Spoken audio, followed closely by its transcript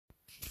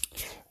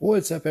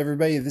What's up,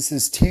 everybody? This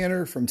is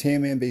Tanner from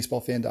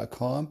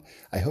TanmanBaseballFan.com.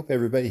 I hope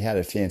everybody had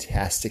a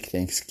fantastic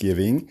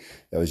Thanksgiving.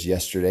 That was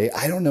yesterday.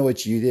 I don't know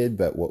what you did,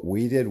 but what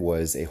we did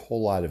was a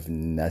whole lot of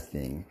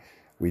nothing.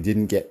 We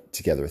didn't get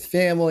together with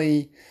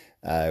family.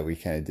 We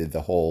kind of did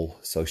the whole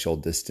social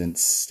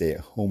distance, stay at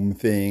home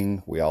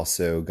thing. We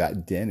also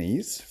got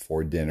Denny's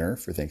for dinner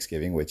for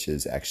Thanksgiving, which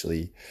is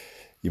actually,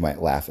 you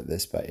might laugh at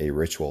this, but a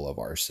ritual of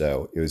ours.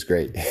 So it was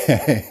great.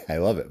 I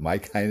love it. My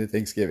kind of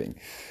Thanksgiving.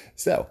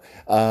 So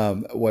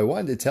what I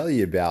wanted to tell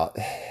you about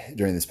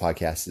during this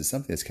podcast is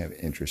something that's kind of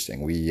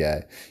interesting. We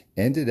I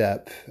ended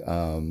up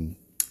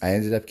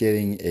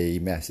getting a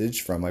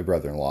message from my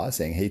brother-in-law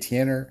saying, "Hey,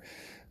 Tanner,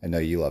 I know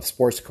you love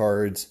sports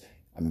cards.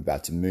 I'm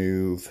about to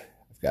move.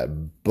 I've got a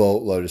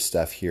boatload of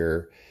stuff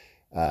here.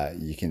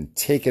 You can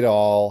take it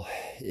all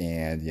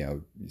and,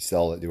 you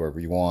sell it, do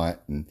whatever you want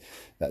and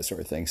that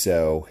sort of thing."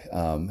 So,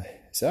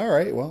 all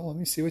right, well, let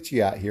me see what you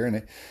got here. And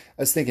I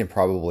was thinking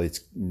probably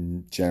it's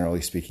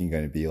generally speaking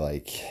going to be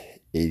like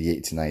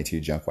 88 to 92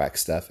 junk wax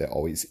stuff. It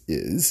always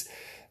is,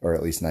 or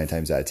at least 9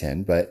 times out of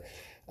 10. But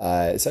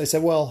so I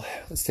said, well,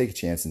 let's take a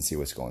chance and see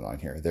what's going on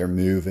here. They're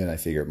moving. I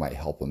figure it might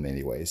help them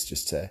anyways,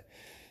 just to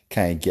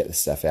kind of get the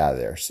stuff out of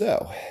there.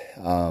 So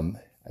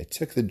I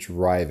took the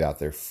drive out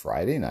there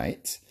Friday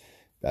night,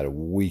 about a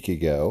week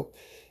ago,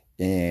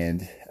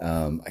 and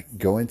I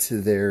go into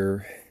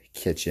their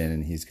kitchen,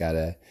 and he's got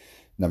a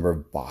number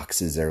of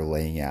boxes that are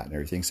laying out and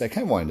everything. So I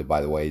kind of wanted to,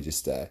 by the way,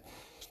 just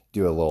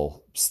do a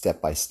little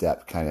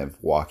step-by-step kind of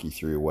walk you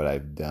through what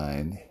I've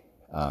done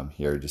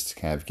here, just to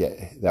kind of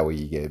get, that way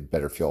you get a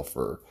better feel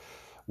for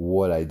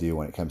what I do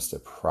when it comes to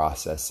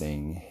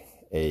processing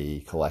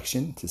a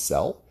collection to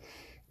sell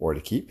or to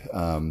keep.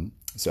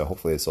 So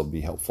hopefully this will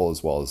be helpful,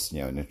 as well as,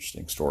 an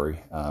interesting story.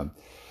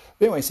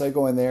 But anyway, so I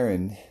go in there,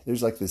 and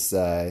there's like this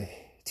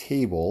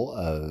table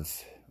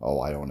of,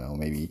 I don't know,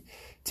 maybe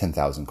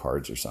 10,000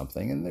 cards or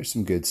something. And there's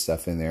some good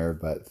stuff in there.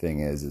 But the thing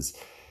is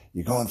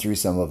you're going through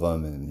some of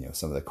them, and,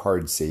 some of the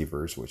card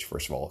savers, which,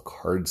 first of all,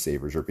 card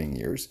savers are being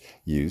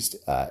used.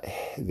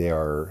 They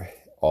are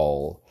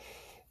all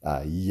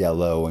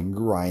yellow and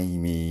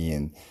grimy,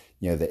 and,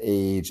 the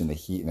age and the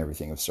heat and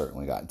everything have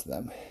certainly gotten to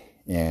them.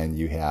 And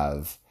you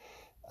have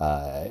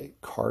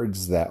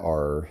cards that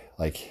are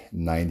like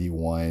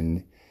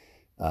 91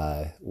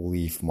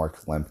 Leaf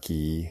Mark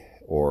Lemke,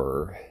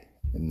 or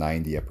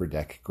 90 Upper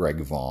Deck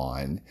Greg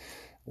Vaughn,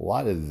 a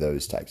lot of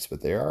those types.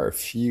 But there are a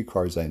few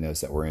cards I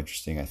noticed that were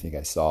interesting. I think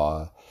I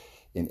saw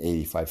an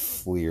 85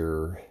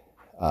 Fleer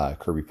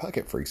Kirby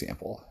Puckett, for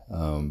example,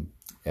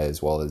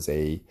 as well as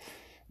a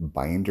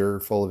binder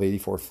full of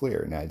 84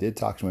 Fleer. Now, I did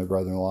talk to my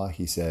brother-in-law.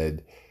 He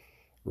said,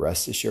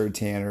 rest assured,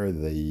 Tanner,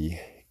 the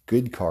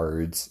good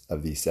cards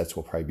of these sets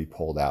will probably be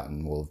pulled out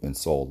and will have been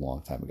sold a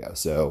long time ago.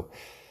 So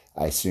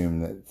I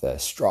assume that the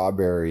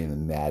strawberry and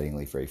the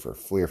Mattingly for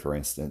Fleer, for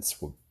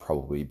instance, will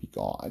probably be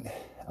gone.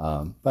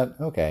 But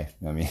okay,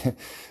 I mean,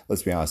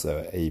 let's be honest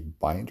though, a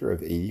binder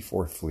of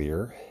 84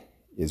 Fleer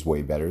is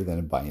way better than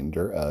a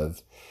binder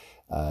of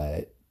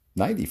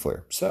 90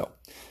 Fleer. So,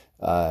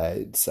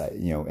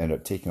 ended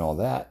up taking all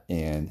that,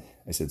 and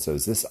I said, so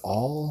is this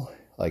all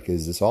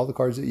the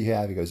cards that you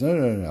have? He goes,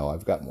 no,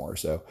 I've got more.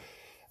 So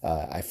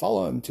I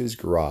follow him to his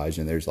garage,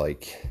 and there's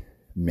like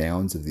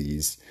mounds of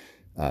these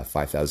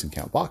 5,000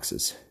 count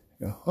boxes.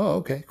 Oh,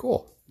 okay,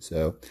 cool.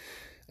 So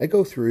I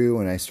go through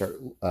and I start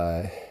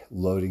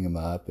loading them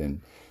up,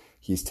 and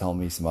he's telling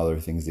me some other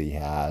things that he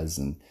has,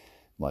 and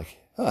I'm like,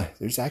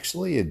 there's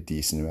actually a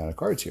decent amount of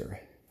cards here.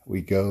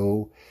 We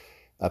go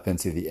up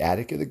into the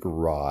attic of the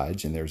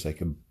garage, and there's like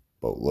a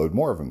boatload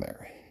more of them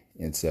there.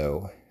 And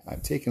so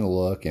I'm taking a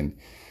look, and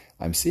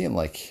I'm seeing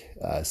like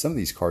some of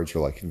these cards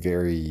are like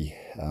very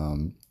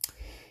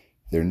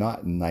they're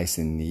not nice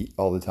and neat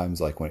all the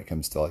times, like when it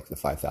comes to like the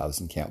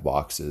 5,000 count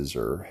boxes,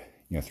 or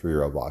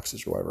 3-year-old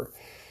boxes or whatever.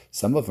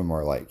 Some of them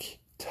are like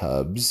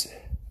tubs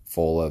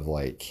full of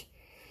like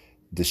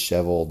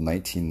disheveled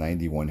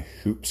 1991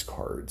 Hoops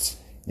cards.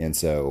 And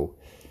so,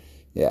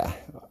 yeah,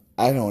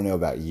 I don't know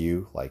about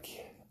you. Like,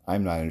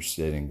 I'm not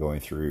interested in going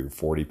through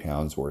 40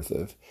 pounds worth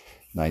of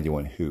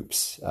 91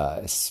 Hoops,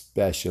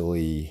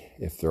 especially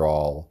if they're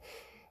all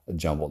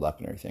jumbled up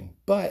and everything.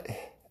 But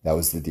that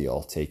was the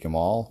deal. Take them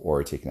all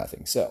or take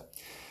nothing. So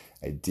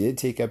I did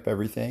take up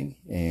everything,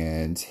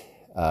 and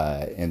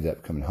ended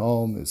up coming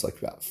home. It was like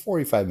about a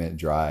 45-minute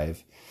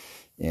drive,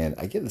 and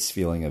I get this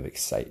feeling of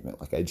excitement.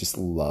 Like, I just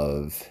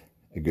love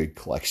a good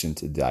collection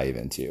to dive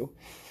into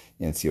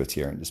and see what's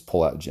here and just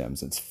pull out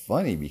gems. And it's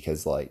funny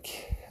because,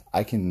 like,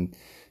 I can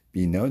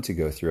be known to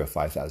go through a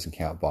 5,000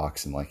 count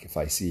box, and like if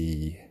I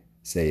see,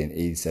 say, an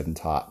 87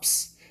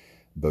 Topps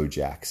Bo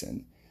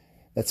Jackson,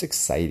 that's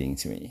exciting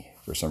to me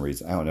for some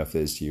reason. I don't know if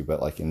it is to you,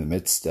 but like in the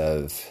midst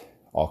of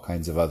all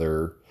kinds of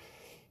other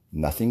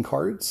nothing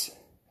cards,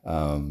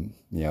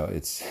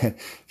 it's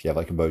if you have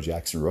like a Bo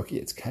Jackson rookie,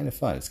 it's kind of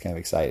fun. It's kind of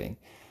exciting.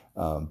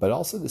 But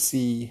also to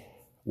see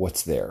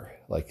what's there,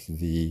 like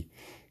the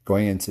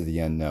going into the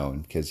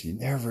unknown, because you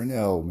never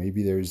know.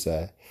 Maybe there's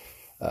a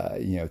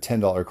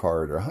 $10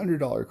 card or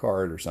 $100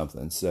 card or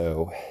something.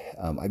 So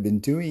I've been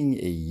doing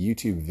a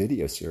YouTube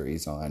video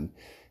series on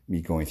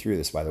me going through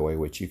this, by the way,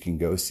 which you can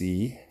go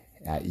see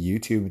at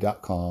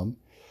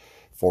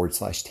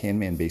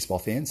youtube.com/TanMan Baseball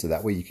Fan. So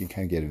that way you can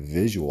kind of get a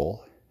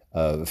visual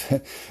of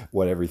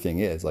what everything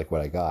is, like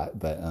what I got.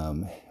 But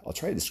I'll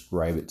try to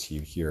describe it to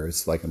you here.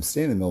 It's like I'm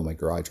standing in the middle of my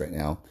garage right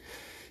now.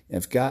 And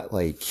I've got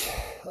like,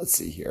 let's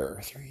see here,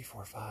 3,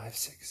 4, 5,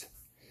 6,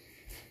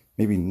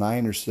 maybe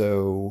 9 or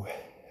so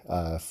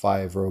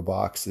 5-row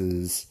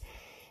boxes.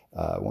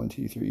 1,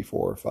 2, 3,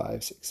 4,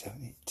 5, 6,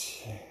 7,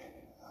 8,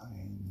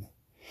 9.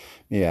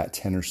 Yeah,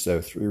 10 or so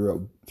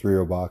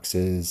 3-row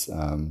boxes.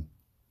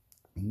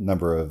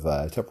 Number of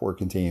Tupperware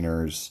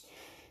containers.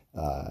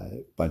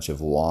 Bunch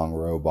of long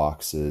row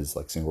boxes,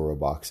 like single row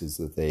boxes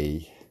that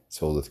they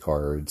sold with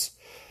cards.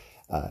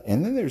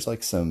 And then there's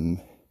like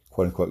some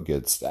quote unquote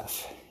good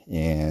stuff.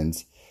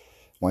 And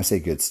when I say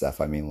good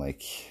stuff, I mean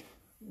like,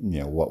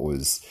 what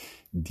was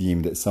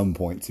deemed at some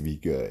point to be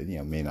good,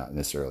 may not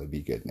necessarily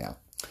be good now.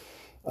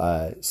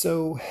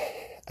 So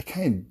I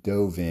kind of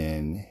dove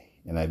in,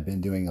 and I've been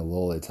doing a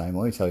little at a time.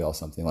 Let me tell you all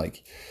something.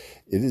 Like,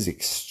 it is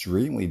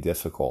extremely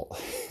difficult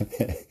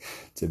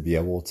to be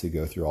able to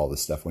go through all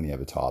this stuff when you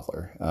have a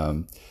toddler.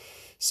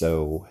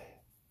 So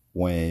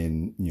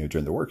when,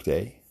 during the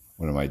workday,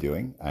 what am I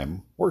doing?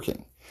 I'm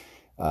working.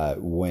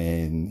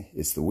 When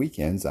it's the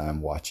weekends,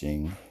 I'm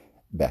watching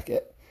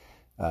Beckett,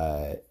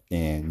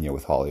 and,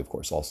 with Holly, of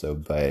course, also,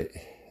 but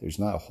there's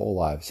not a whole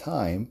lot of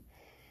time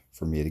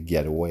for me to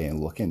get away and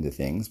look into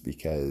things,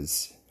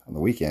 because on the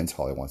weekends,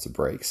 Holly wants a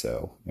break.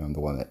 So, I'm the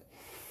one that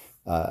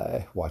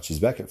watches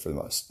Beckett for the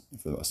most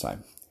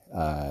time.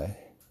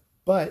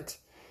 But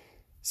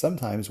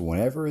sometimes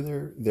whenever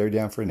they're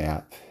down for a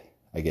nap,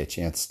 I get a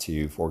chance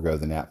to forego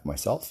the nap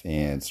myself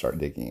and start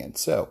digging in.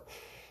 So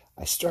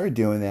I started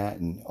doing that,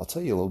 and I'll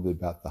tell you a little bit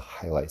about the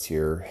highlights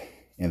here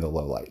and the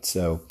lowlights.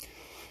 So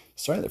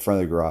starting at the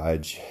front of the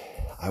garage,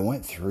 I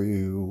went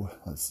through,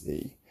 let's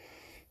see,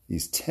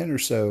 these 10 or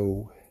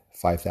so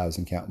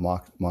 5,000 count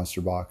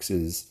monster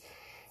boxes.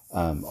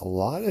 A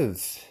lot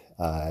of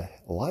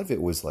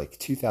it was like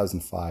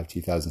 2005,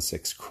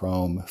 2006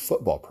 Chrome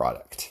football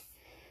product,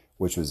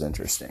 which was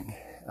interesting.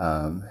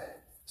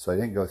 So I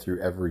didn't go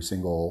through every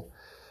single,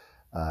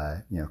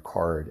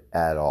 card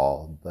at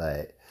all,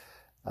 but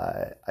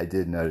I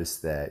did notice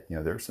that,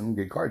 there were some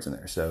good cards in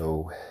there.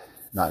 So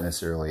not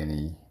necessarily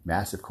any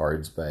massive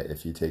cards, but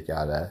if you take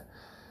out a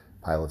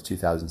pile of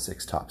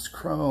 2006 Topps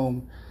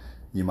Chrome,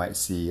 you might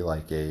see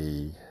like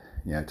a,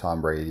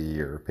 Tom Brady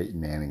or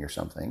Peyton Manning or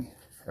something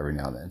every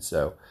now and then.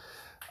 So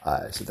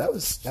that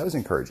was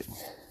encouraging.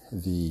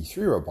 The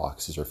 3-row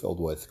boxes are filled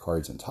with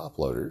cards and top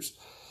loaders,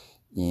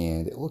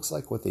 and it looks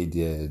like what they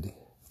did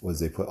was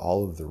they put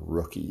all of the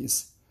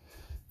rookies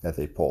that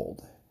they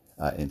pulled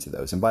into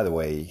those. And by the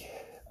way,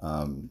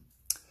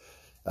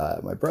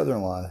 my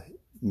brother-in-law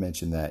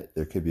mentioned that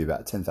there could be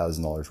about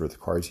 $10,000 worth of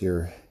cards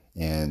here.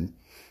 And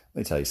let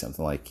me tell you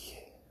something, like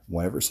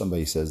whenever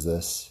somebody says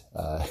this,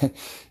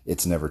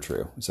 it's never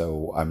true.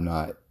 So I'm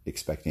not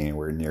expecting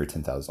anywhere near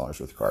 $10,000 worth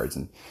of cards.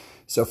 And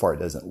so far it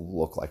doesn't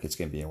look like it's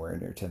going to be anywhere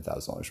near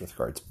 $10,000 worth of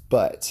cards,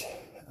 but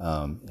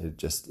it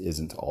just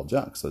isn't all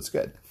junk. So it's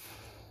good.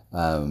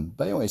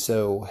 But anyway,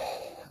 so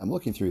I'm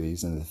looking through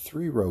these, and the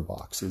 3-row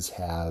boxes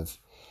have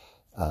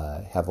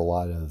a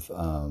lot of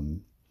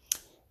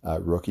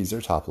rookies.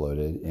 They're top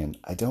loaded, and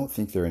I don't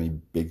think there are any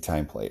big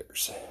time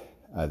players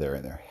that are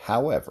in there.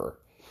 However,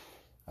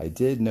 I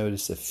did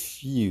notice a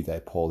few that I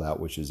pulled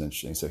out, which is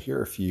interesting. So here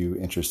are a few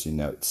interesting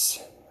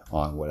notes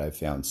on what I've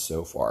found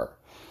so far.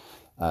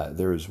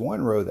 There was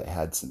one row that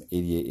had some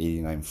 88,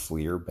 89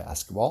 Fleer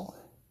basketball.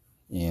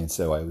 And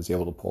so I was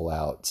able to pull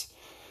out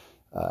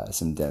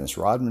some Dennis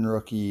Rodman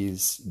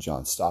rookies,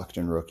 John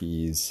Stockton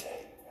rookies,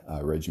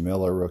 Reggie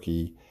Miller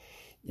rookie,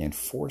 and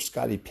 4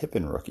 Scottie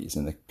Pippen rookies.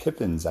 And the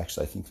Pippins,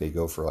 actually, I think they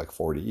go for like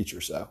 40 each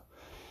or so,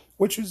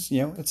 which is,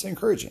 it's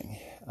encouraging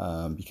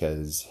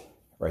because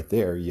right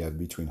there you have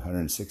between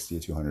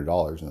 $160 to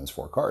 $200 in those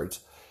 4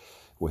 cards.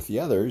 With the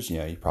others,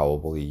 you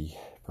probably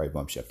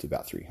bumps you up to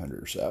about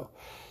 300 or so.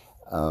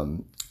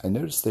 I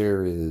noticed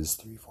there is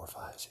 3, 4,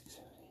 5, 6,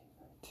 7, 8,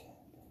 9, 10.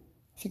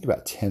 I think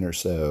about 10 or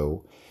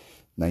so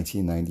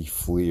 1990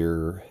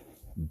 Fleer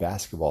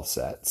basketball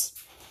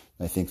sets.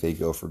 I think they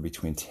go for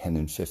between 10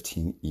 and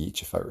 15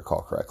 each, if I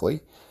recall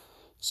correctly.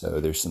 So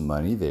there's some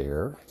money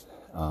there.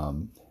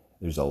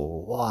 There's a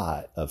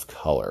lot of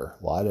color,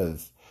 a lot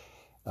of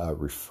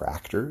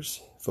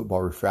refractors,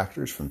 football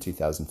refractors from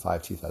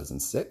 2005,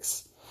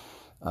 2006.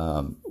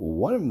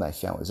 One of them that I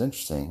found was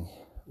interesting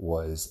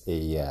was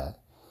I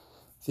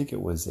think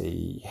it was what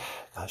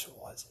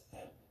was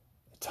it?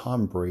 A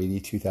Tom Brady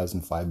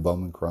 2005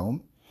 Bowman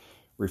Chrome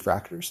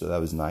refractor. So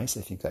that was nice.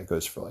 I think that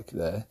goes for like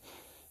the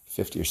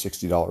 $50 or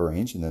 $60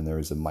 range. And then there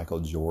was a Michael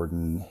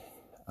Jordan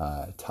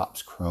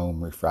Topps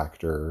Chrome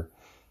refractor,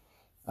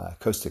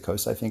 coast to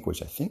coast, I think,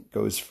 which I think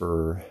goes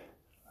for,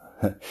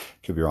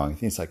 could be wrong, I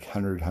think it's like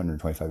 $100,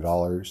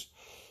 $125.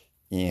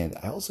 And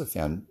I also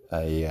found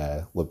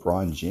a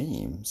LeBron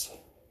James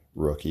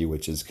rookie,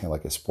 which is kind of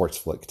like a sports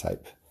flick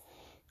type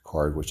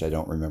card, which I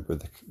don't remember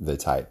the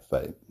type,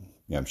 but you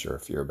know, I'm sure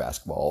if you're a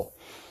basketball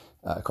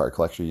card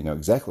collector, you know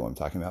exactly what I'm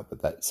talking about,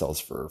 but that sells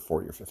for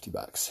 40 or 50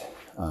 bucks.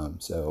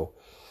 So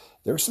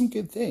there are some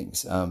good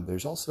things.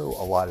 There's also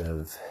a lot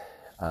of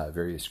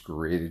various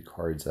graded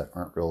cards that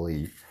aren't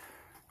really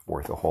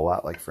worth a whole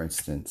lot. Like, for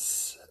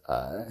instance,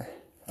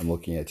 I'm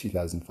looking at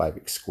 2005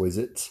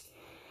 Exquisite.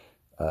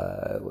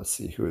 Let's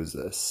see, who is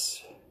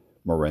this?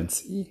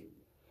 Morency,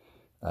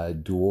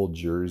 dual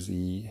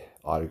jersey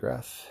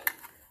autograph,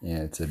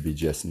 and it's a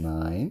BGS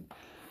 9.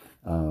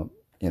 And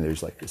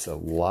there's like this a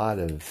lot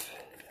of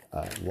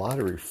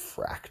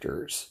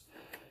refractors,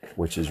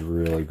 which is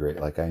really great.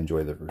 Like, I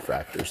enjoy the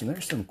refractors, and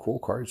there's some cool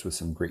cards with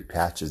some great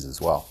patches as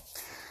well.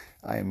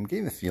 I'm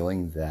getting the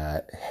feeling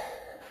that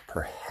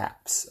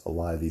perhaps a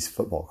lot of these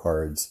football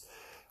cards,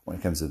 when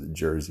it comes to the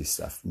jersey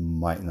stuff,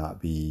 might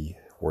not be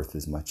worth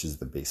as much as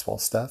the baseball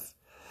stuff.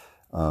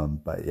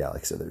 But yeah,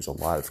 like I said, there's a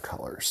lot of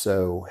color.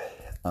 So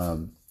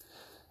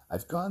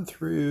I've gone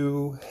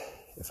through,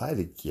 if I had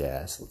to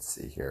guess, let's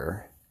see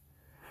here,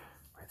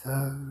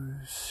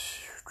 those,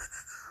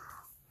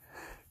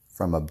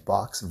 from a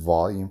box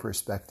volume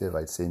perspective,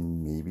 I'd say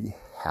maybe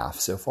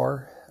half so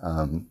far.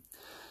 And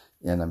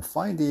I'm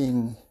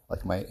finding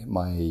like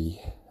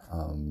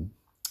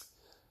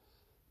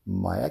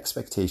my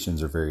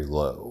expectations are very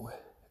low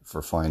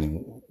for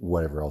finding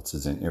whatever else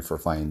is in here, for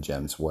finding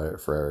gems,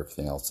 for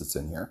everything else that's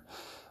in here.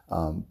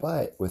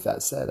 But with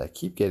that said, I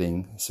keep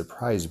getting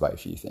surprised by a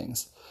few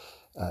things.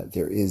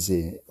 There is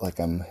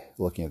like, I'm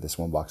looking at this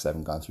one box I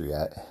haven't gone through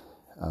yet.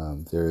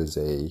 There is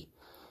a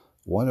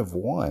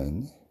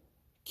 1/1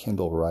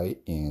 Kendall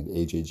Wright and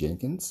AJ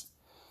Jenkins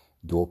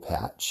dual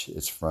patch.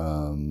 It's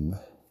from,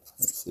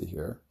 let's see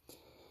here,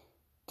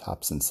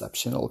 Topps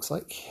Inception, it looks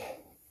like.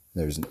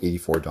 There's an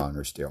 84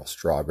 Donruss Darryl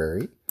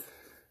Strawberry.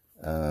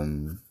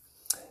 Who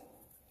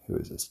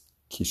is this?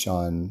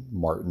 Keyshawn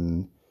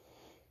Martin,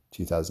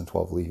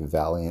 2012 Leaf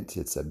Valiant.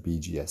 It's a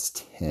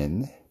BGS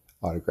 10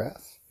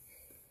 autograph.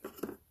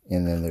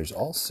 And then there's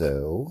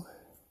also,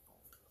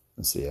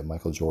 let's see, a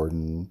Michael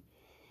Jordan.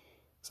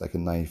 It's like a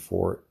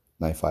 94,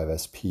 95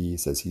 SP. It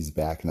says he's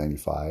back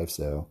 95,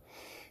 so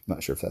I'm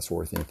not sure if that's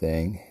worth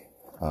anything.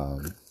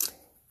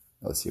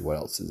 Let's see, what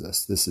else is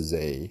this? This is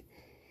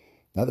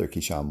another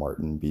Keyshawn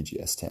Martin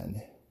BGS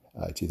 10,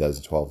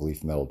 2012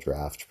 Leaf Metal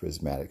Draft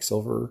Prismatic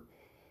Silver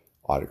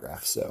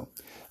autograph. So,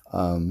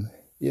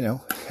 you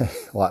know,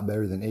 a lot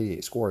better than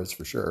 88 scores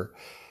for sure.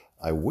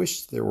 I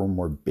wish there were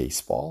more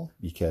baseball,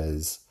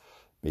 because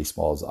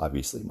baseball is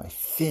obviously my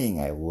thing.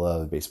 I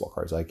love baseball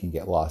cards. I can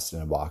get lost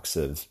in a box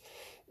of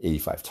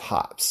 85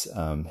 Topps.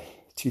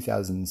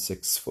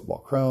 2006 Football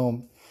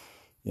Chrome,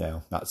 you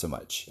know, not so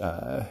much.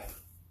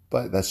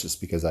 But that's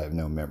just because I have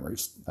no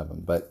memories of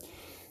them. But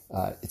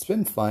it's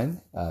been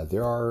fun.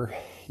 There are,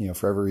 you know,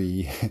 for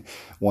every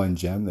one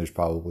gem, there's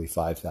probably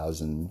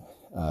 5,000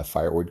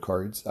 firewood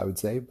cards, I would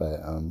say.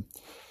 But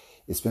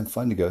it's been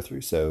fun to go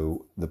through.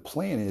 So the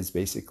plan is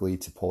basically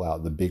to pull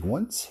out the big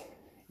ones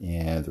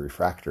and the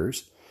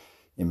refractors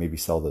and maybe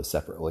sell those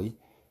separately,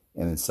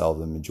 and then sell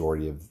the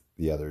majority of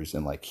the others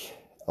in like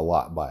a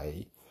lot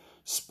by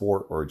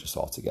sport or just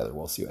all together.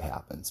 We'll see what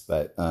happens.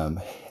 But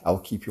I'll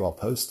keep you all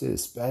posted,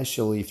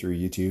 especially through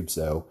YouTube.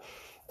 So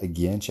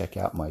again, check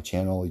out my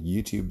channel,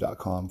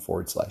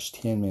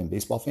 youtube.com/TanMan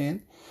Baseball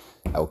Fan.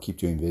 I will keep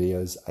doing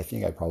videos. I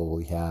think I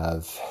probably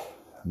have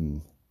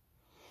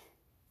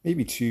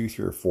maybe 2,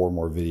 3, or 4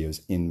 more videos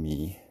in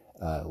me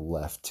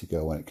left to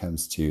go when it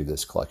comes to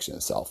this collection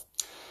itself.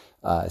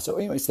 So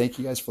anyways, thank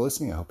you guys for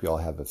listening. I hope you all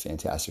have a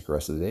fantastic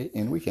rest of the day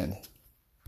and weekend.